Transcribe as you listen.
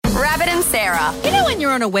Sarah. You know when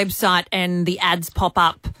you're on a website and the ads pop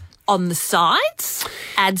up on the sides?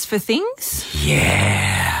 Ads for things?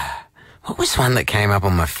 Yeah. What was one that came up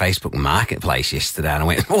on my Facebook Marketplace yesterday? And I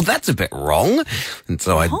went, well, that's a bit wrong. And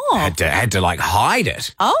so I had to like hide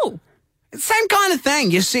it. Oh. Same kind of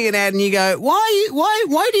thing. You see an ad and you go,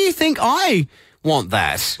 why do you think I want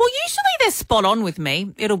that? Well, usually they're spot on with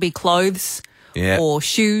me. It'll be clothes or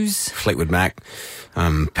shoes. Fleetwood Mac,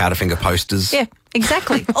 Powderfinger posters. Yeah,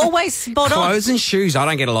 exactly. Always spot on. Clothes and shoes. I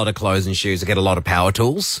don't get a lot of clothes and shoes. I get a lot of power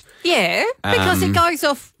tools. Yeah, because it goes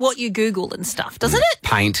off what you Google and stuff, doesn't it?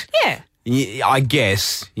 Paint. Yeah. I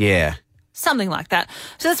guess, yeah. Something like that.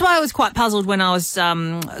 So that's why I was quite puzzled when I was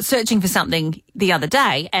searching for something the other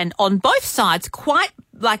day, and on both sides, quite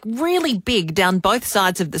like really big down both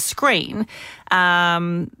sides of the screen,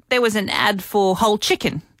 there was an ad for whole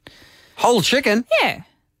chicken. Whole chicken? Yeah,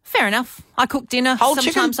 fair enough. I cook dinner. Whole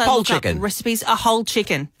Sometimes chicken? I Whole look chicken. up recipes. A whole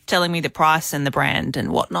chicken, telling me the price and the brand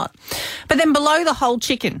and whatnot. But then below the whole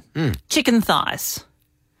chicken, chicken thighs.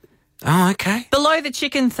 Oh, okay. Below the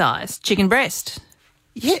chicken thighs, chicken breast.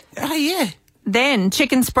 Yeah, oh, yeah. Then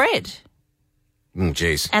chicken spread. Oh,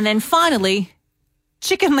 jeez. And then finally,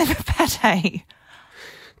 chicken liver pate.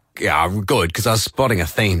 Yeah, good, because I was spotting a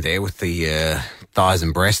theme there with the thighs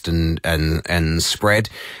and breast and spread.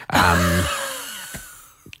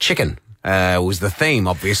 Chicken was the theme,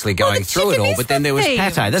 obviously, going through it all. But then there was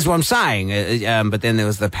pate. That's what I'm saying. But then there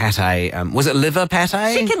was the pate. Was it liver pate?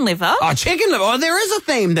 Chicken liver. Oh, chicken liver. Oh, there is a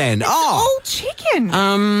theme then. All chicken.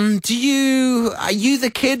 Are you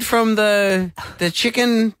the kid from the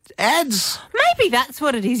chicken ads? Maybe that's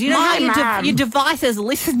what it is. You know how your devices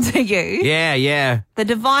listen to you? Yeah. The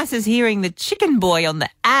device is hearing the chicken boy on the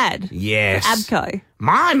ad. Yes. Abco.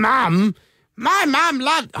 My mum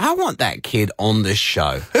loved... I want that kid on this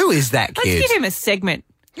show. Who is that kid? Let's give him a segment.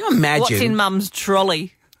 Can you imagine? What's in Mum's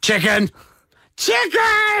trolley? Chicken!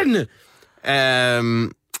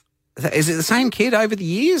 Is it the same kid over the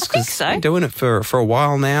years? I think so. Been doing it for a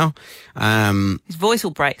while now. His voice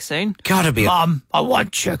will break soon. Gotta be... Mum, I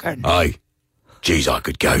want chicken. Hey, geez, I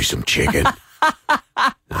could go some chicken.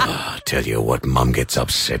 I tell you what, Mum gets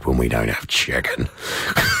upset when we don't have chicken.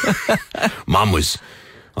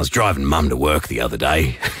 I was driving Mum to work the other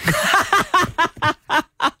day.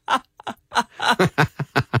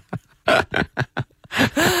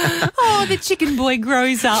 Oh, the chicken boy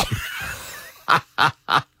grows up.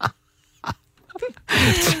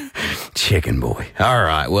 Chicken boy. All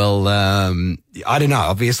right. Well, I don't know.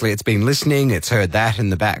 Obviously, it's been listening. It's heard that in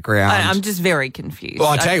the background. I'm just very confused. Well,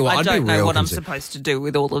 I tell you what, I don't know real what I'm confused. supposed to do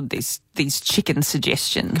with all of these chicken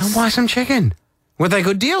suggestions. Go buy some chicken. Were they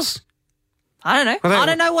good deals? I don't know. Well, I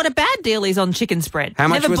don't know what a bad deal is on chicken spread. How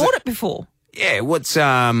much Never was bought it? it before. Yeah. What's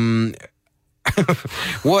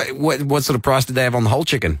what sort of price did they have on the whole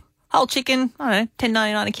chicken? Whole chicken, I don't know,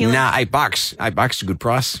 $10.99 a kilo. Nah, $8. $8 is a good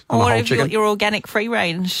price on Or the whole if you chicken. got your organic free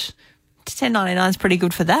range, $10.99 is pretty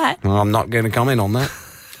good for that. Well, I'm not going to comment on that.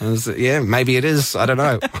 Yeah, maybe it is. I don't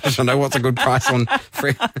know. I don't know what's a good price on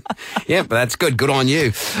free. Yeah, but that's good. Good on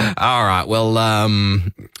you. All right. Well,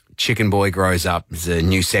 Chicken Boy grows up is a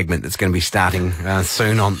new segment that's going to be starting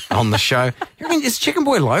soon on the show. You reckon, is Chicken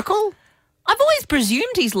Boy local? I've always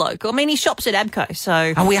presumed he's local. I mean, he shops at Abco,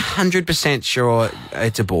 so... Are we 100% sure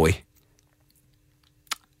it's a boy?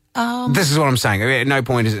 This is what I'm saying. At no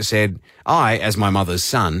point has it said, I, as my mother's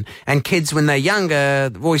son, and kids when they're younger,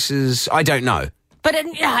 the voices, I don't know. But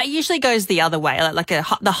it usually goes the other way.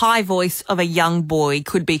 The high voice of a young boy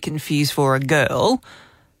could be confused for a girl.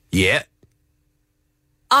 Yeah.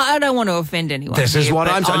 I don't want to offend anyone. This is here, what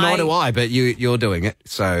but I'm saying. Nor do I, but you're doing it,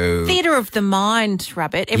 so... Theatre of the mind,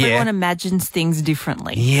 Rabbit. Everyone imagines things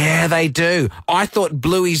differently. Yeah, they do. I thought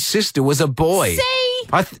Bluey's sister was a boy. See?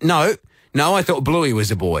 No, I thought Bluey was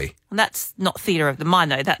a boy. And that's not theatre of the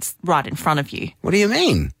mind, though. That's right in front of you. What do you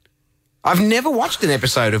mean? I've never watched an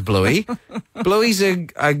episode of Bluey. Bluey's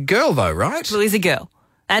a girl, though, right? Bluey's a girl.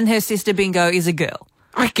 And her sister Bingo is a girl.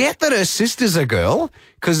 I get that her sister's a girl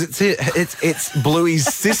because it's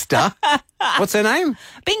Bluey's sister. What's her name?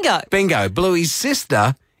 Bingo. Bluey's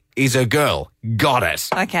sister is a girl. Got it.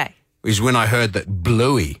 Okay. Is when I heard that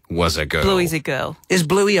Bluey was a girl. Bluey's a girl. Is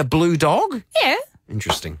Bluey a blue dog? Yeah.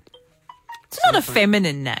 Interesting. It's not a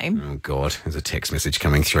feminine name. Oh, God. There's a text message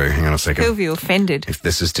coming through. Hang on a second. Who have you offended? If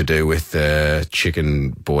this is to do with chicken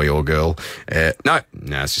boy or girl. No,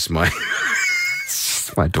 it's just my...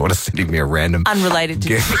 My daughter sending me a random... Unrelated to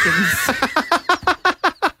chickens.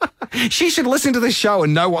 She should listen to the show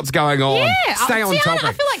and know what's going on. Yeah. Stay on Tiana, topic.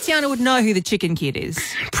 I feel like Tiana would know who the chicken kid is.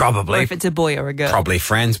 Probably. Or if it's a boy or a girl. Probably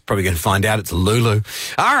friends. Probably going to find out it's Lulu.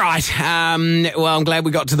 All right. Well, I'm glad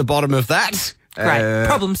we got to the bottom of that. Great.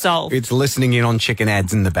 Problem solved. It's listening in on chicken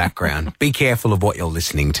ads in the background. Be careful of what you're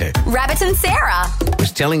listening to. Rabbit and Sarah. I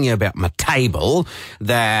was telling you about my table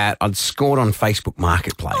that I'd scored on Facebook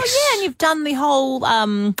Marketplace. Oh, yeah, and you've done the whole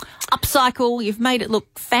upcycle. You've made it look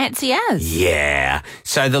fancy as. Yeah.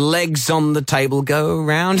 So the legs on the table go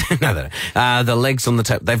around. The legs on the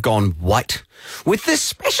table, they've gone white with this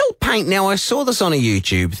special paint. Now, I saw this on a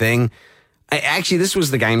YouTube thing. Actually, this was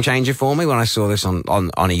the game changer for me when I saw this on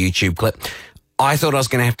a YouTube clip. I thought I was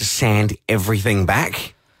going to have to sand everything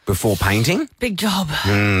back before painting. Big job.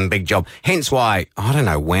 Big job. Hence why, I don't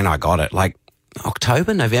know when I got it, like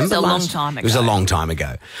October, November? It was a long time ago. It was a long time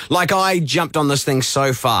ago. Like, I jumped on this thing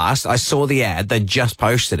so fast. I saw the ad. They just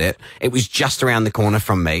posted it. It was just around the corner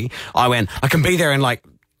from me. I went, I can be there in like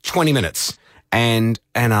 20 minutes. And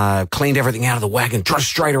cleaned everything out of the wagon, drove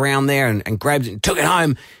straight around there and grabbed it and took it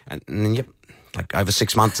home. And then, yep. Like over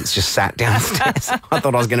 6 months, it's just sat downstairs. I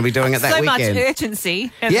thought I was going to be doing it that weekend. So much urgency,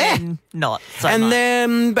 and then not so and much.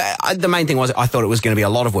 then the main thing was I thought it was going to be a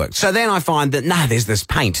lot of work. So then I find that, there's this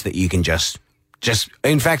paint that you can just,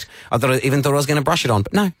 in fact, I thought I was going to brush it on.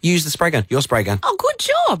 But no, use the spray gun, your spray gun. Oh, good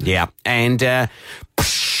job. Yeah. And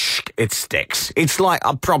it sticks. It's like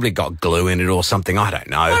I've probably got glue in it or something. I don't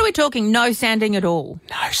know. What are we talking? No sanding at all?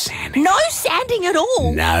 No sanding. No sanding at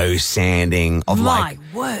all? No sanding of My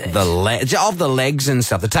word. of the legs and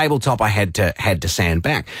stuff. The tabletop I had to sand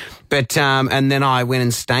back. But and then I went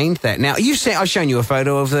and stained that. Now I've shown you a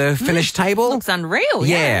photo of the finished table. Looks unreal.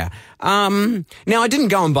 Yeah. Now I didn't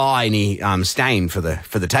go and buy any stain for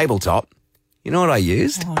the tabletop. You know what I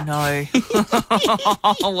used? Oh, no.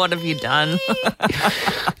 What have you done?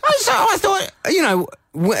 So I thought,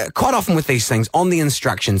 quite often with these things, on the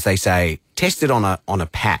instructions they say, test it on a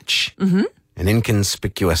patch, an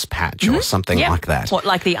inconspicuous patch or something like that. What,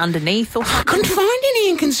 like the underneath or something? I couldn't find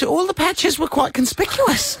any all the patches were quite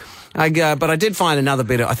conspicuous. But I did find another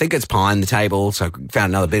bit of, I think it's pine, the table, so I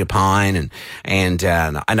found another bit of pine and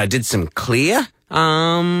I did some clear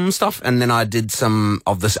stuff, and then I did some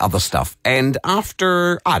of this other stuff. And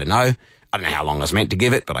after, I don't know how long I was meant to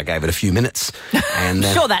give it, but I gave it a few minutes. And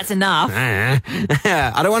sure, that's enough. I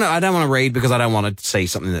don't want to read because I don't want to see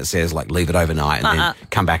something that says like leave it overnight and then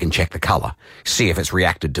come back and check the colour, see if it's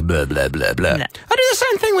reacted to blah blah blah blah. No. I do the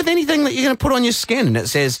same thing with anything that you're going to put on your skin, and it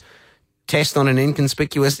says test on an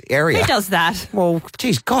inconspicuous area. Who does that? Well,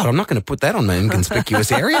 geez, God, I'm not going to put that on my inconspicuous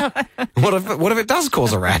area. What if it does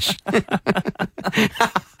cause a rash?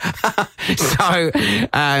 So,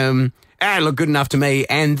 it looked good enough to me,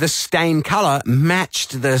 and the stain colour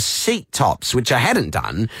matched the seat tops, which I hadn't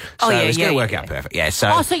done. So it was going to work out perfect. Yeah.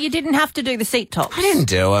 So. So you didn't have to do the seat tops? I didn't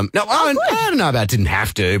do them. No, I don't know about didn't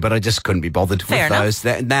have to, but I just couldn't be bothered Fair with enough.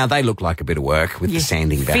 those. Now they look like a bit of work with the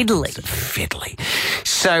sanding back. Fiddly.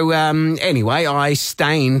 So anyway, I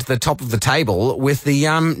stained the top of the table with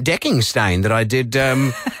the decking stain that I did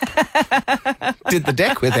did the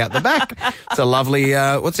deck with out the back. It's a lovely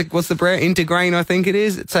what's the brand? Intergrain, I think it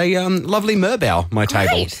is. It's a lovely Merbau, my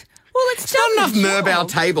table. Well, it's not enough Merbau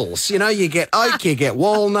tables. You get oak, you get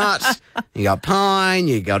walnut, you got pine,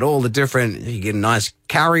 you got all the different. You get a nice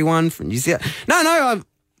curry one from New Zealand. No,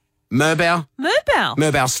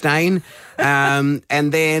 Merbau stain. And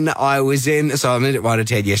then I was so I made it right at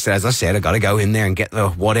 10 yesterday. As I said, I got to go in there and get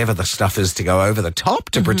whatever the stuff is to go over the top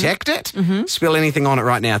to protect it. Spill anything on it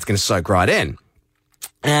right now, it's going to soak right in.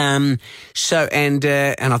 And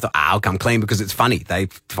I thought, I'll come clean because it's funny. They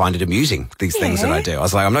find it amusing, these things that I do. I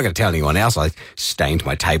was like, I'm not going to tell anyone else. I stained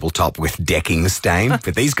my tabletop with decking stain,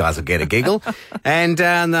 but these guys will get a giggle. And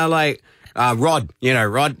they're like, Rod,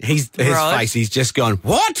 his face, he's just gone,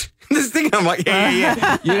 what? This thing, I'm like,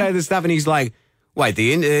 yeah. The stuff. And he's like, wait,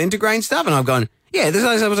 the Intergrain stuff? And I've gone, yeah, this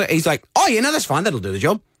stuff. He's like, oh, that's fine. That'll do the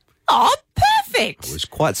job. Oh, perfect. I was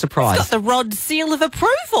quite surprised. It's got the Rod seal of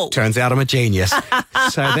approval. Turns out I'm a genius.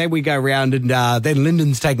 So then we go round and then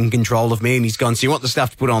Lyndon's taking control of me and he's gone, so you want the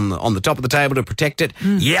stuff to put on the top of the table to protect it?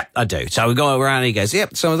 Yep, I do. So we go around and he goes,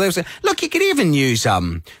 yep. So they say, look, you could even use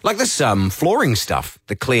like this flooring stuff,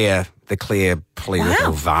 the clear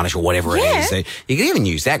polyurethane varnish or whatever it is. So you can even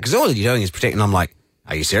use that because all you're doing is protecting. I'm like,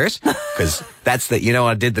 are you serious? Because that's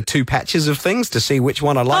I did the 2 patches of things to see which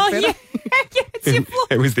one I liked better.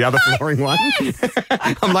 It was the other flooring one.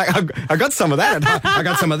 I'm like, I got some of that at home. I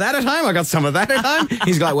got some of that at home. I got some of that at home.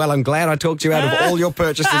 He's like, well, I'm glad I talked you out of all your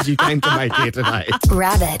purchases you came to make here today.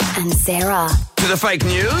 Rabbit and Sarah. To the fake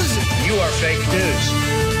news. You are fake news.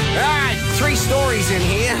 All right, 3 stories in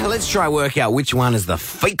here. Let's try work out which one is the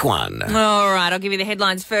fake one. All right, I'll give you the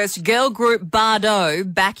headlines first. Girl group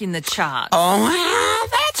Bardot back in the charts. Oh,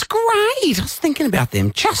 that's great. I was thinking about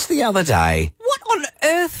them just the other day. What on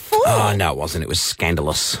earth for? Oh, no, it wasn't. It was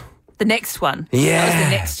scandalous. The next one. Yeah. That was the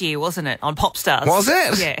next year, wasn't it? On Popstars. Was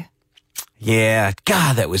it? Yeah. Yeah.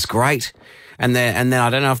 God, that was great. And then I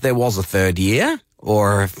don't know if there was a third year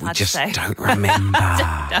or if we Hard to just say. don't remember.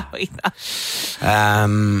 No, either.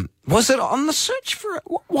 Was it on the search for it?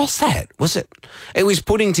 What was that? Was it? It was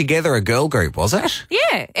putting together a girl group, was it?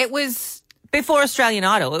 Yeah, it was before Australian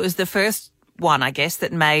Idol. It was the first one, I guess,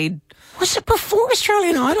 that made... Was it before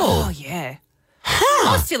Australian Idol? Oh, yeah. I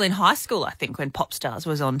was still in high school, I think, when Popstars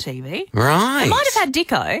was on TV. Right. It might have had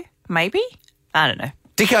Dicko, maybe. I don't know.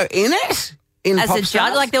 Dicko in it? In As a Popstars?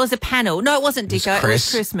 judge, like there was a panel. No, it wasn't Dicko. It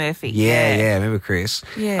was Chris Murphy. Yeah, remember Chris?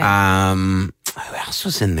 Yeah. Who else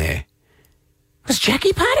was in there? Was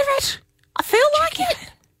Jackie part of it? I feel like it.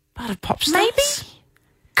 Part of Popstars? Maybe.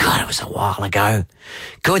 God, it was a while ago.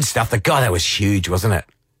 Good stuff. God, that was huge, wasn't it?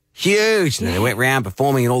 Huge. And then they went round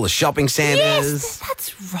performing in all the shopping centres. Yes,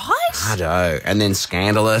 that's right. I know. And then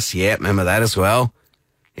Scandalous. Yeah, remember that as well.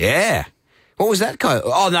 Yeah. What was that called?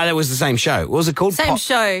 Oh, no, that was the same show. What was it called? Same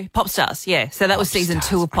show, Popstars. Yeah, so that was season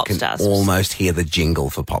 2 of I can Popstars. almost hear the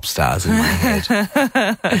jingle for Popstars in my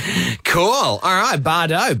head. Cool. All right,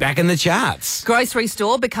 Bardo, back in the charts. Grocery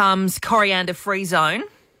store becomes coriander-free zone.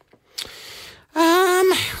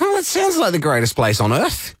 Well, it sounds like the greatest place on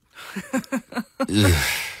earth. Ugh,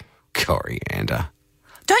 coriander.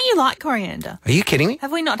 Don't you like coriander? Are you kidding me?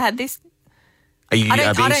 Have we not had this? Are you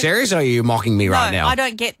being serious or are you mocking me right now? I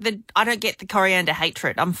don't get the coriander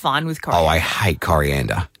hatred. I'm fine with Oh, coriander. I hate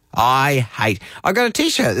coriander. I got a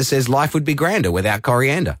T-shirt that says life would be grander without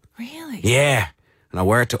coriander. Really? Yeah. And I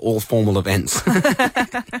wear it to all formal events.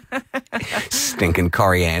 Stinking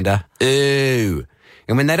coriander. Ooh.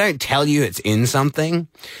 And when they don't tell you it's in something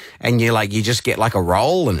and you just get like a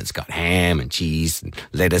roll and it's got ham and cheese and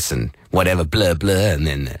lettuce and whatever, blah, blah. And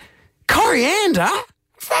then coriander?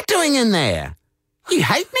 What's that doing in there? You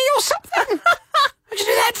hate me or something? What'd you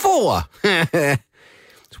do that for?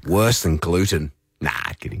 It's worse than gluten. Nah,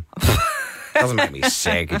 kidding. Doesn't make me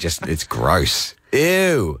sick. It's gross.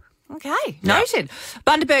 Ew. Okay, noted.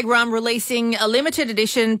 Bundaberg Rum releasing a limited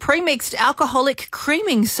edition pre-mixed alcoholic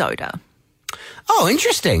creaming soda. Oh,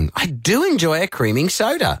 interesting. I do enjoy a creaming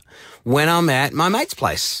soda when I'm at my mate's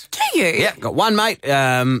place. Do you? Yeah, got one mate.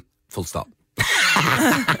 Full stop.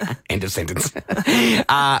 End of sentence.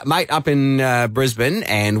 Mate up in Brisbane,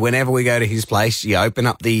 and whenever we go to his place, you open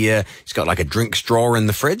up he's got like a drink straw in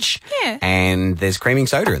the fridge. Yeah. And there's creaming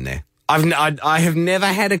soda in there. I have never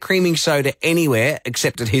had a creaming soda anywhere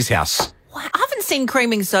except at his house. Well, I haven't seen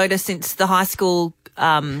creaming soda since the high school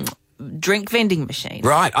drink vending machine.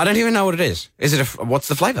 Right. I don't even know what it is. Is it what's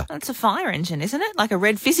the flavour? It's a fire engine, isn't it? Like a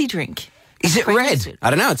red fizzy drink. Is it Creamy red? soda. I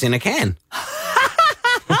don't know. It's in a can.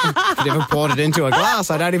 I've never poured it into a glass.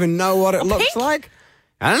 I don't even know what it looks pink? like.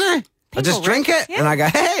 I don't know. I just or drink red, it yeah. and I go,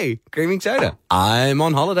 hey, creaming soda. I'm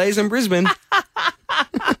on holidays in Brisbane.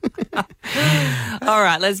 All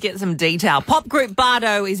right, let's get some detail. Pop group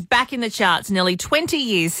Bardo is back in the charts nearly 20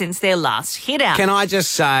 years since their last hit out. Can I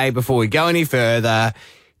just say, before we go any further,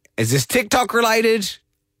 is this TikTok related?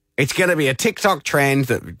 It's going to be a TikTok trend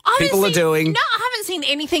that people are doing. No, I haven't seen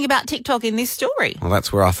anything about TikTok in this story. Well,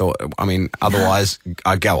 that's where I thought, otherwise,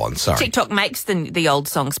 I go on, sorry. TikTok makes the old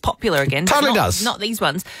songs popular again. but Totally not- does. Not these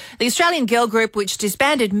ones. The Australian girl group, which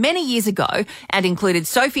disbanded many years ago and included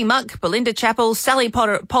Sophie Monk, Belinda Chappell, Sally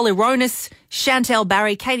Polyronis, Chantel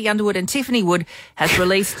Barry, Katie Underwood and Tiffany Wood, has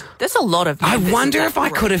released... There's a lot of... I members wonder of if that I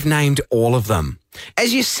group. could have named all of them.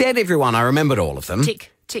 As you said, everyone, I remembered all of them.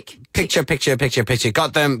 Tick, tick, Picture.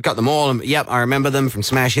 Got them all. Yep, I remember them from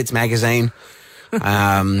Smash Hits magazine.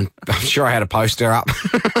 I'm sure I had a poster up.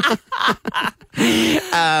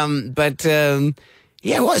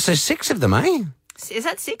 Yeah, what? So 6 of them, eh? Is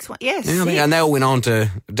that 6? Yes. Yeah, and they all went on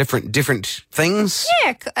to different things.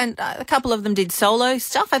 Yeah, and a couple of them did solo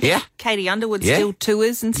stuff. I think Yeah. Katie Underwood Yeah. still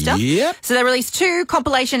tours and stuff. Yep. So they released 2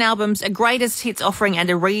 compilation albums, a greatest hits offering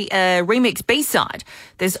and a remix B-side.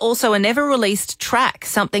 There's also a never released track,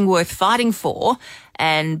 Something Worth Fighting For,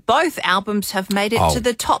 and both albums have made it Oh. to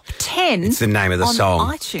the top 10. It's the name of the on song,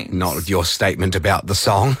 iTunes. not your statement about the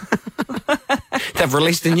song. They've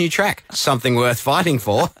released a new track, Something Worth Fighting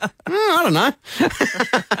For. I don't know.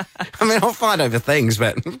 I mean, I'll fight over things,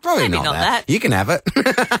 but probably Maybe not not that. that. You can have it.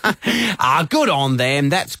 Good on them.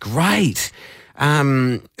 That's great.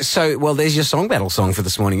 There's your song battle song for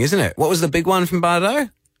this morning, isn't it? What was the big one from Bardo?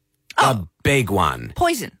 The big one.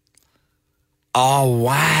 Poison. Oh,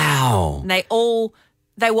 wow. And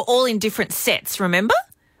they were all in different sets, remember?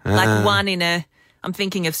 Like one I'm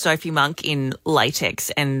thinking of Sophie Monk in latex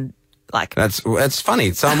and like... That's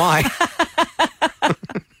funny. So am I.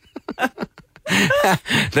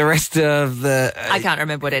 The rest of the... I can't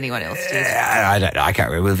remember what anyone else did. I don't know. I can't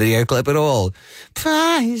remember the video clip at all.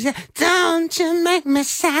 Please, don't you make me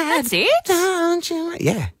sad. That's it? Don't you...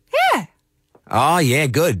 Yeah. Yeah. Oh, yeah,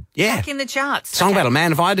 good. Yeah. Back in the charts. Song Okay. battle,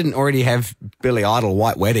 man. If I didn't already have Billy Idol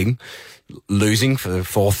White Wedding losing for the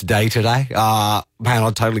fourth day today, man,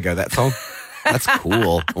 I'd totally go that song. That's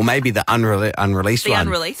cool. Or maybe the unreleased The one.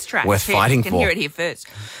 unreleased track. Worth Here, fighting you can for. hear it here first.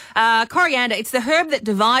 Coriander, it's the herb that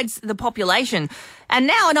divides the population. And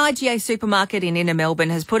now an IGA supermarket in inner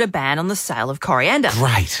Melbourne has put a ban on the sale of coriander.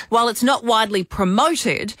 Great. While it's not widely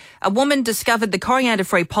promoted, a woman discovered the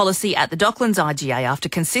coriander-free policy at the Docklands IGA after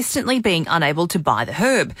consistently being unable to buy the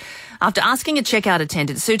herb. After asking a checkout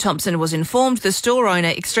attendant, Sue Thompson was informed the store owner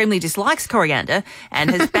extremely dislikes coriander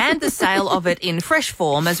and has banned the sale of it in fresh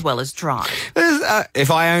form as well as dry. If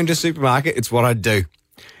I owned a supermarket, it's what I'd do.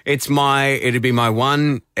 It'd be my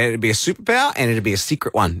one, it'd be a superpower and it'd be a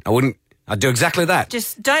secret one. I'd do exactly that.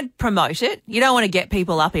 Just don't promote it. You don't want to get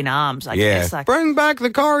people up in arms, I Yeah. guess. Like, Bring back the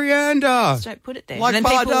coriander. just don't put it there. Like and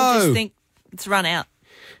then people Pardo. just think it's run out.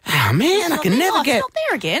 Oh, man, I can never It's get... not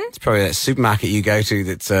there again. It's probably that supermarket you go to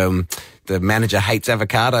that's the manager hates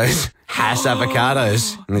avocados, has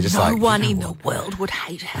avocados. And they're just No like... one in the world would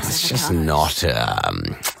hate us. Let's just not,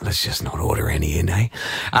 let's just not order any in, eh?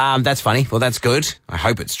 That's funny. Well, that's good. I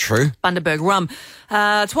hope it's true. Bundaberg rum.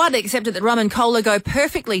 It's widely accepted that rum and cola go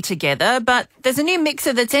perfectly together, but there's a new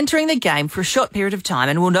mixer that's entering the game for a short period of time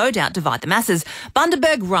and will no doubt divide the masses.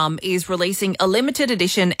 Bundaberg Rum is releasing a limited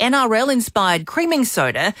edition NRL-inspired creaming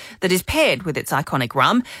soda that is paired with its iconic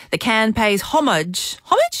rum. The can pays homage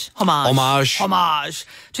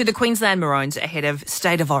to the Queensland Maroons ahead of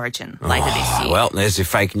State of Origin later this year. Well, there's your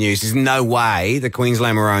fake news. There's no way the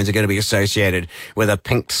Queensland Maroons are going to be associated with a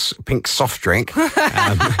pink soft drink,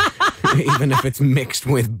 even if it's mixed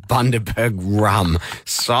with Bundaberg rum.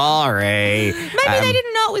 Sorry. Maybe they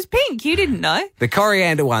didn't know it was pink. You didn't know. The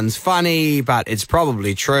coriander one's funny, but it's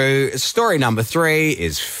probably true. Story number 3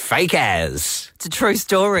 is fake as. It's a true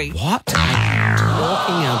story. What are you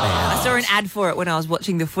talking about? I saw an ad for it when I was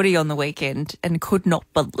watching the footy on the weekend and could not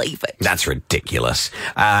believe it. That's ridiculous.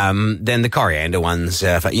 Then the coriander ones,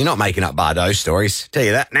 you're not making up Bardo stories. Tell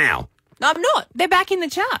you that now. No, I'm not. They're back in the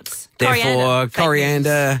charts. Therefore,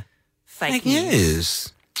 coriander, Fake fake news. news.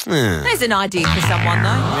 I There's an idea for someone, though.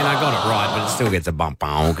 mean, I got it right, but it still gets a bump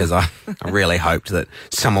on because I really hoped that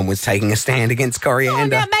someone was taking a stand against Oh,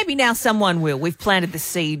 coriander. now, maybe now someone will. We've planted the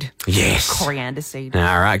seed. Yes. Coriander seed. All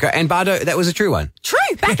right, go. And Bardo, that was a true one. True.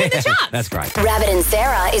 Back in the charts. That's great. Rabbit and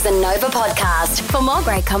Sarah is a Nova podcast. For more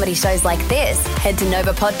great comedy shows like this, head to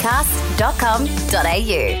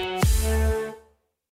novapodcast.com.au.